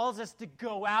calls us to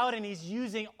go out, and He's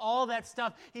using all that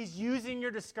stuff. He's using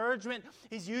your discouragement.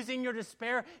 He's using your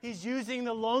despair. He's using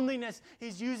the loneliness.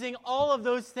 He's using all of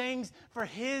those things for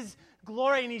His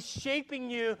glory, and He's shaping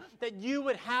you that you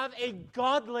would have a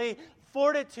godly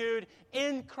fortitude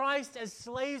in Christ as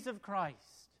slaves of Christ.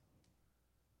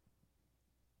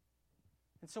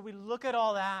 And so we look at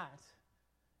all that,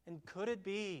 and could it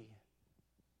be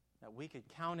that we could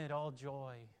count it all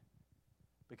joy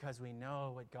because we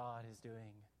know what God is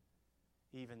doing,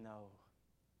 even though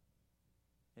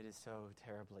it is so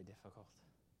terribly difficult?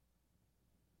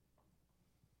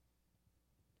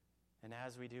 And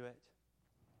as we do it,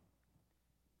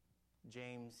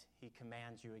 James, he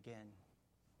commands you again.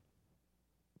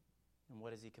 And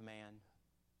what does he command?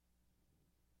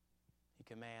 He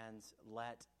commands,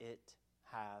 let it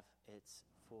have its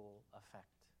full effect.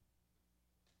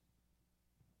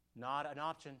 Not an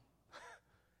option.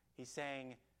 He's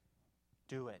saying,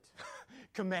 do it.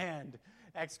 Command!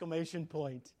 Exclamation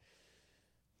point.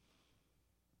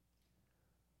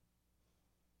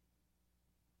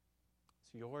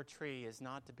 So your tree is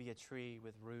not to be a tree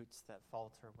with roots that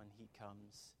falter when heat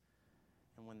comes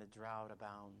and when the drought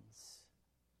abounds.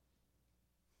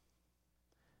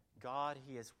 God,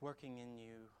 He is working in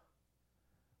you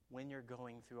when you're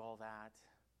going through all that.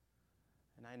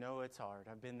 And I know it's hard.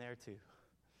 I've been there too.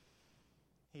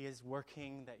 He is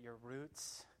working that your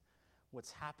roots,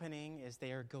 what's happening is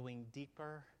they are going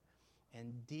deeper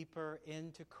and deeper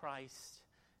into Christ,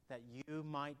 that you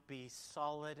might be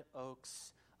solid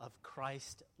oaks of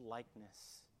Christ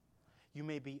likeness. You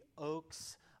may be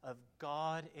oaks of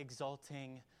God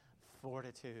exalting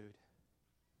fortitude.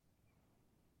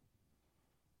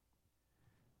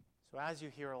 So as you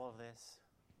hear all of this,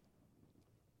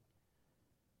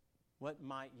 what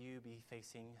might you be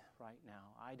facing right now?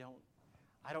 I don't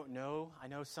know. I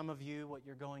know some of you, what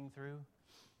you're going through,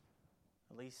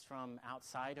 at least from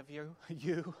outside of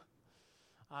you.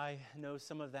 I know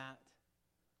some of that.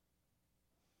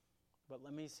 But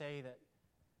let me say that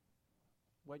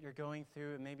what you're going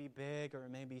through, it may be big or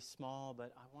it may be small,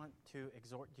 but I want to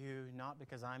exhort you, not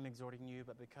because I'm exhorting you,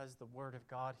 but because the Word of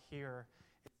God here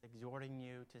is exhorting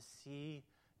you to see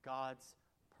God's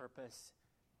purpose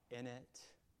in it.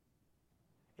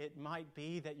 It might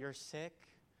be that you're sick.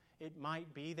 It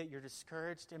might be that you're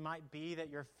discouraged. It might be that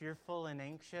you're fearful and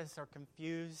anxious or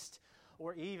confused,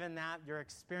 or even that you're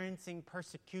experiencing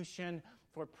persecution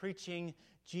for preaching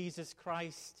Jesus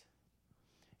Christ.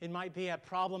 It might be a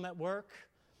problem at work,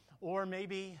 Or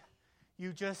maybe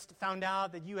you just found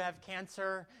out that you have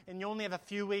cancer and you only have a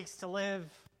few weeks to live.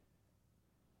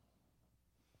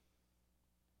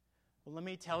 Well, let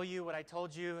me tell you what I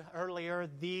told you earlier.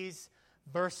 These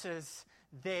verses,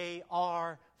 they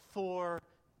are for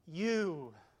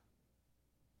you.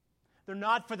 They're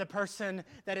not for the person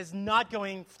that is not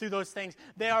going through those things.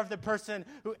 They are for the person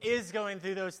who is going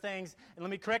through those things. And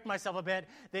let me correct myself a bit.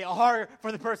 They are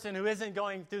for the person who isn't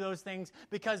going through those things,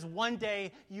 because one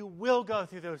day you will go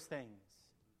through those things.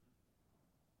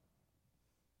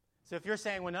 So if you're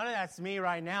saying, well, none of that's me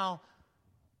right now,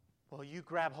 well, you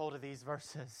grab hold of these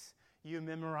verses. You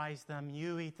memorize them.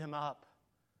 You eat them up.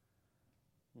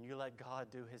 And you let God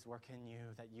do His work in you,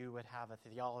 that you would have a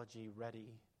theology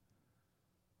ready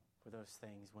for those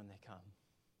things when they come.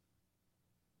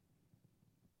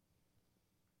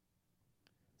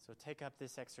 So take up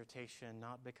this exhortation,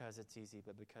 not because it's easy,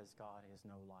 but because God is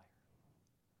no liar.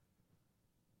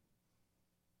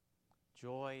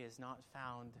 Joy is not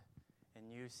found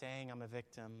in you saying I'm a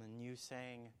victim, and you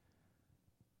saying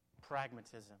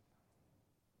pragmatism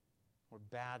or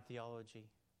bad theology.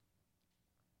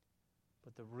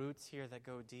 But the roots here that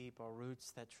go deep are roots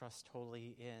that trust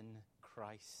wholly in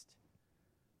Christ,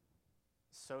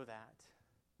 so that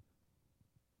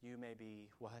you may be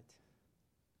what?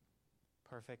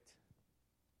 Perfect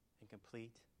and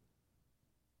complete,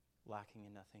 lacking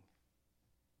in nothing.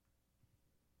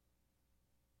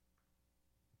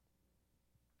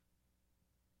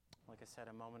 Like I said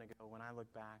a moment ago, when I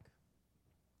look back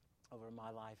over my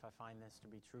life, I find this to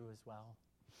be true as well.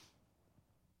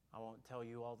 I won't tell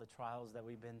you all the trials that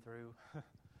we've been through,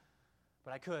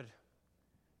 but I could,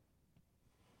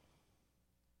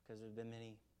 because there's been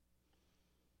many.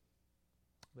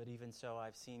 But even so,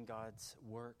 I've seen God's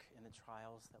work in the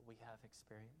trials that we have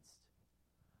experienced.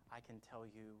 I can tell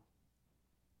you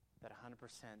that 100%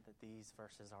 that these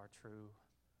verses are true.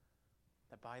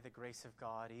 That by the grace of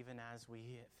God, even as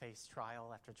we face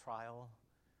trial after trial,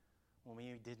 when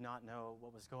we did not know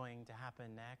what was going to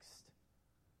happen next,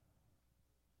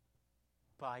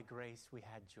 by grace we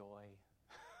had joy.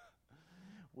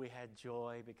 We had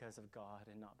joy because of God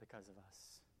and not because of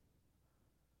us.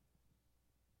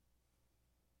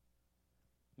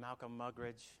 Malcolm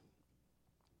Muggeridge,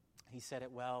 he said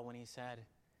it well when he said,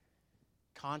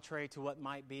 contrary to what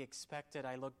might be expected,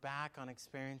 I look back on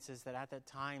experiences that at that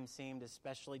time seemed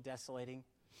especially desolating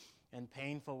and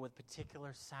painful with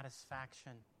particular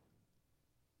satisfaction.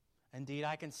 Indeed,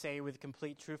 I can say with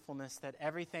complete truthfulness that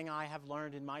everything I have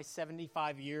learned in my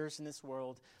 75 years in this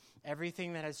world,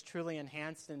 everything that has truly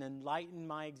enhanced and enlightened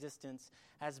my existence,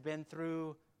 has been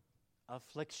through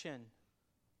affliction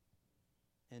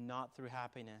and not through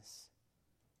happiness,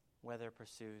 whether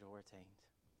pursued or attained.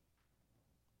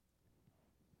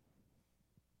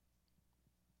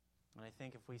 And I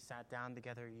think if we sat down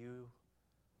together,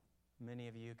 many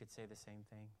of you could say the same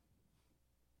thing.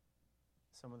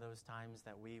 Some of those times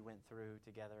that we went through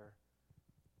together,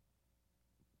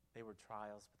 they were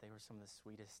trials, but they were some of the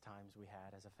sweetest times we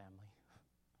had as a family.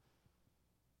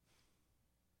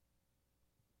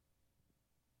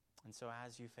 And so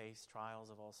as you face trials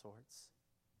of all sorts,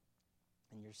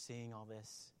 and you're seeing all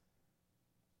this,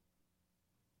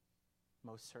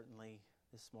 most certainly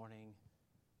this morning,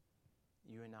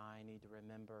 you and I need to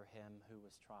remember Him who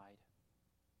was tried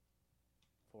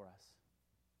for us,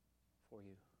 for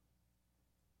you.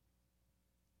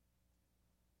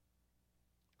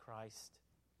 Christ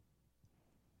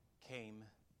came,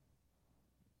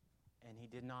 and He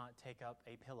did not take up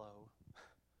a pillow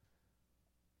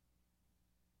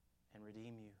and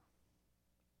redeem you.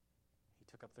 He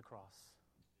took up the cross.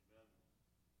 Amen.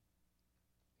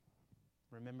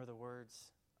 Remember the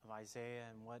words of Isaiah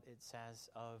and what it says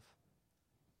of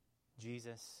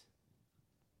Jesus.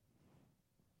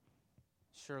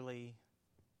 Surely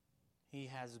He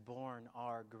has borne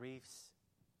our griefs,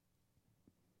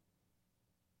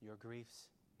 your griefs,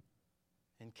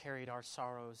 and carried our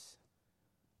sorrows.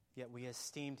 Yet we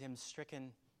esteemed Him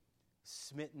stricken,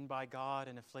 smitten by God,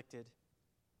 and afflicted.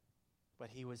 But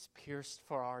He was pierced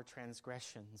for our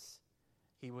transgressions.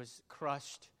 He was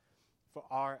crushed for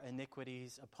our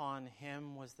iniquities. Upon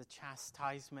Him was the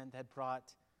chastisement that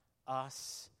brought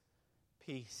us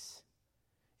peace.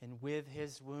 And with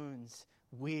His wounds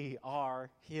we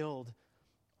are healed.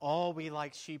 All we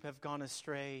like sheep have gone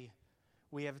astray.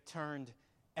 We have turned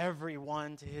every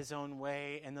one to his own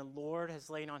way, and the Lord has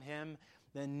laid on Him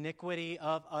the iniquity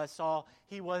of us all.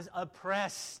 He was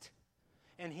oppressed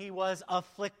and He was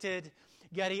afflicted,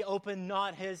 Yet he opened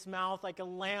not his mouth, like a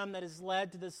lamb that is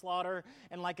led to the slaughter,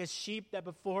 and like a sheep that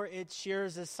before its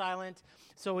shears is silent.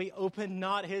 So he opened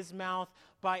not his mouth.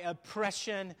 By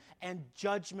oppression and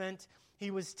judgment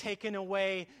he was taken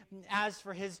away. As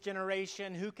for his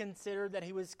generation, who considered that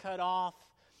he was cut off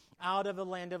out of the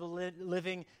land of the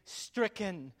living,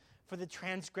 stricken for the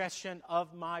transgression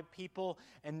of my people,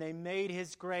 and they made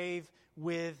his grave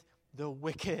with the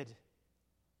wicked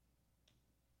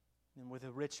and with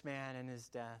a rich man in his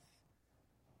death,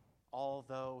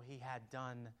 although he had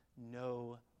done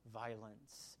no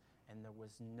violence and there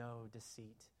was no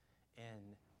deceit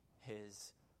in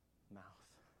his mouth.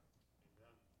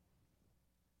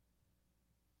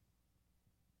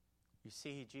 You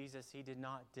see, Jesus, he did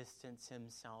not distance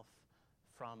himself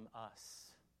from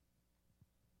us.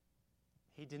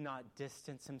 He did not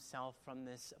distance himself from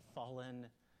this fallen,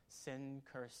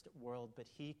 sin-cursed world, but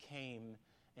he came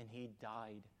and he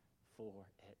died for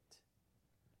it.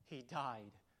 He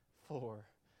died for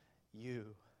you.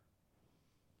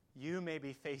 You may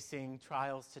be facing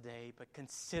trials today, but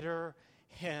consider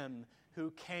him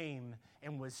who came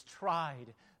and was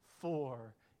tried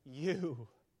for you.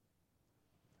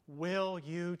 Will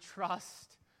you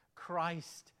trust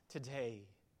Christ today?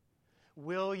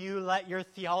 Will you let your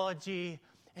theology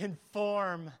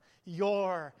inform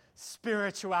your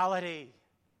spirituality?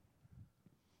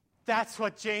 That's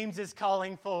what James is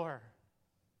calling for.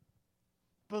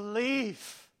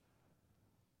 Believe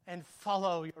and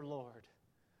follow your Lord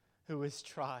who is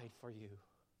tried for you.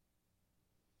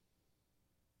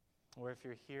 Or if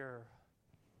you're here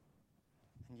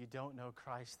and you don't know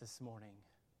Christ this morning,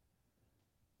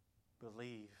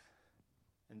 believe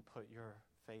and put your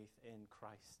faith in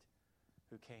Christ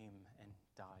who came and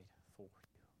died for you.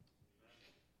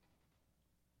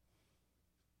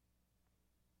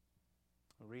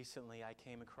 Recently, I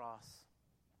came across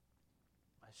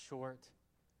a short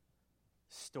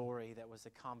story that was a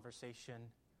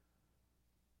conversation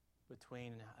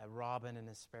between a robin and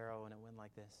a sparrow, and it went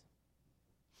like this.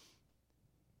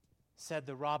 Said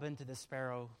the robin to the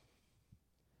sparrow,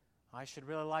 I should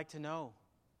really like to know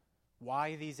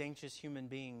why these anxious human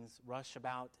beings rush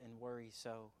about and worry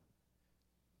so.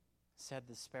 Said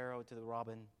the sparrow to the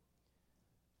robin,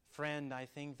 friend, I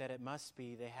think that it must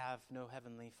be they have no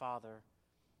heavenly Father,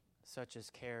 such as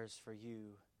cares for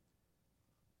you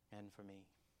and for me.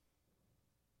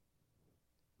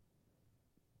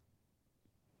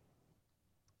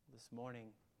 This morning,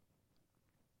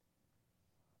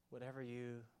 whatever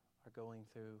you are going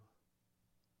through,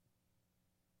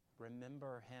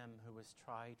 remember him who was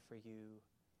tried for you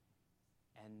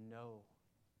and know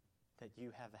that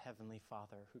you have a heavenly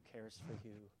Father who cares for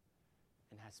you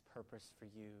and has purpose for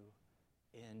you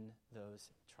in those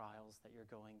trials that you're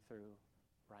going through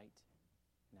right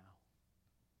now.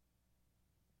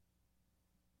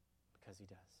 Because he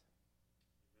does.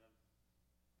 Amen.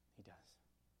 He does.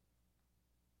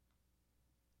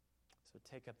 So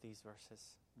take up these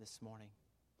verses this morning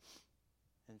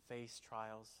and face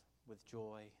trials with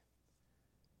joy,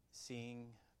 seeing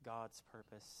God's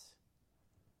purpose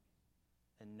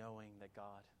and knowing that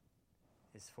God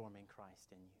is forming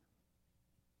Christ in you.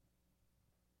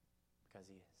 Because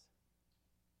he is.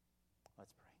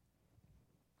 Let's pray.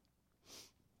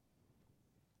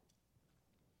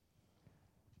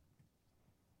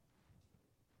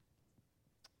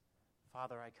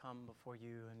 Father, I come before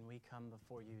you, and we come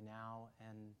before you now,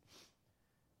 and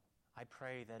I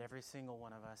pray that every single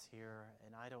one of us here,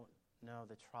 and I don't know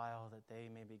the trial that they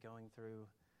may be going through,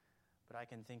 but I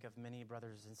can think of many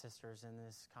brothers and sisters in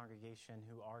this congregation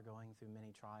who are going through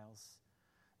many trials,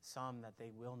 some that they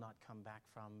will not come back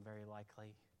from very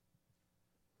likely.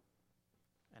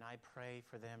 And I pray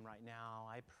for them right now.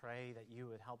 I pray that you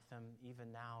would help them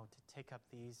even now to take up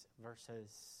these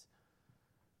verses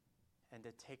and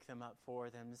to take them up for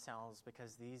themselves,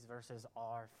 because these verses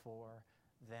are for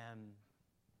them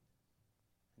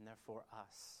and they're for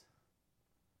us.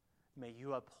 May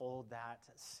you uphold that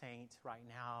saint right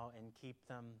now and keep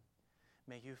them.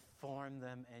 May you form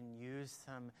them and use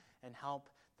them and help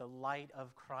the light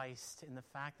of Christ in the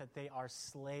fact that they are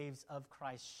slaves of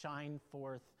Christ shine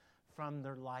forth from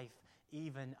their life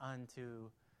even unto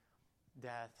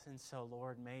death. And so,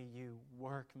 Lord, may you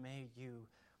work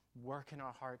in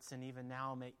our hearts, and even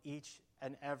now may each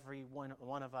and every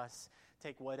one of us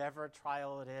take whatever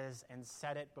trial it is and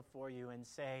set it before you and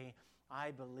say,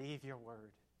 I believe your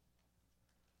word.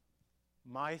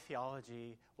 My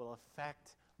theology will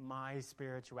affect my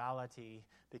spirituality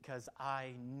because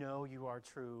I know you are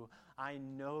true. I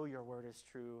know your word is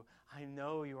true. I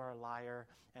know you are a liar,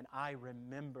 and I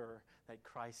remember that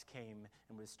Christ came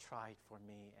and was tried for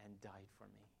me and died for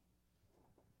me.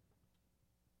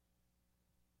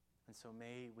 And so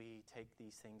may we take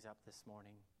these things up this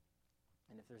morning.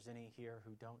 And if there's any here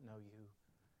who don't know you,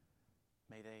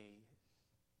 may they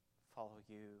follow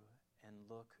you and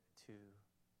look to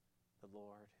the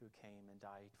Lord who came and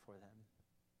died for them.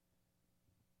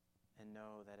 And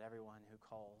know that everyone who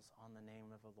calls on the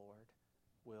name of the Lord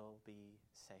will be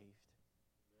saved.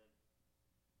 Amen.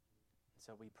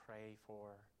 So we pray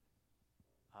for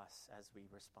us as we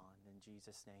respond. In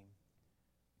Jesus' name,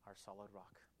 our solid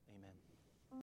rock. Amen.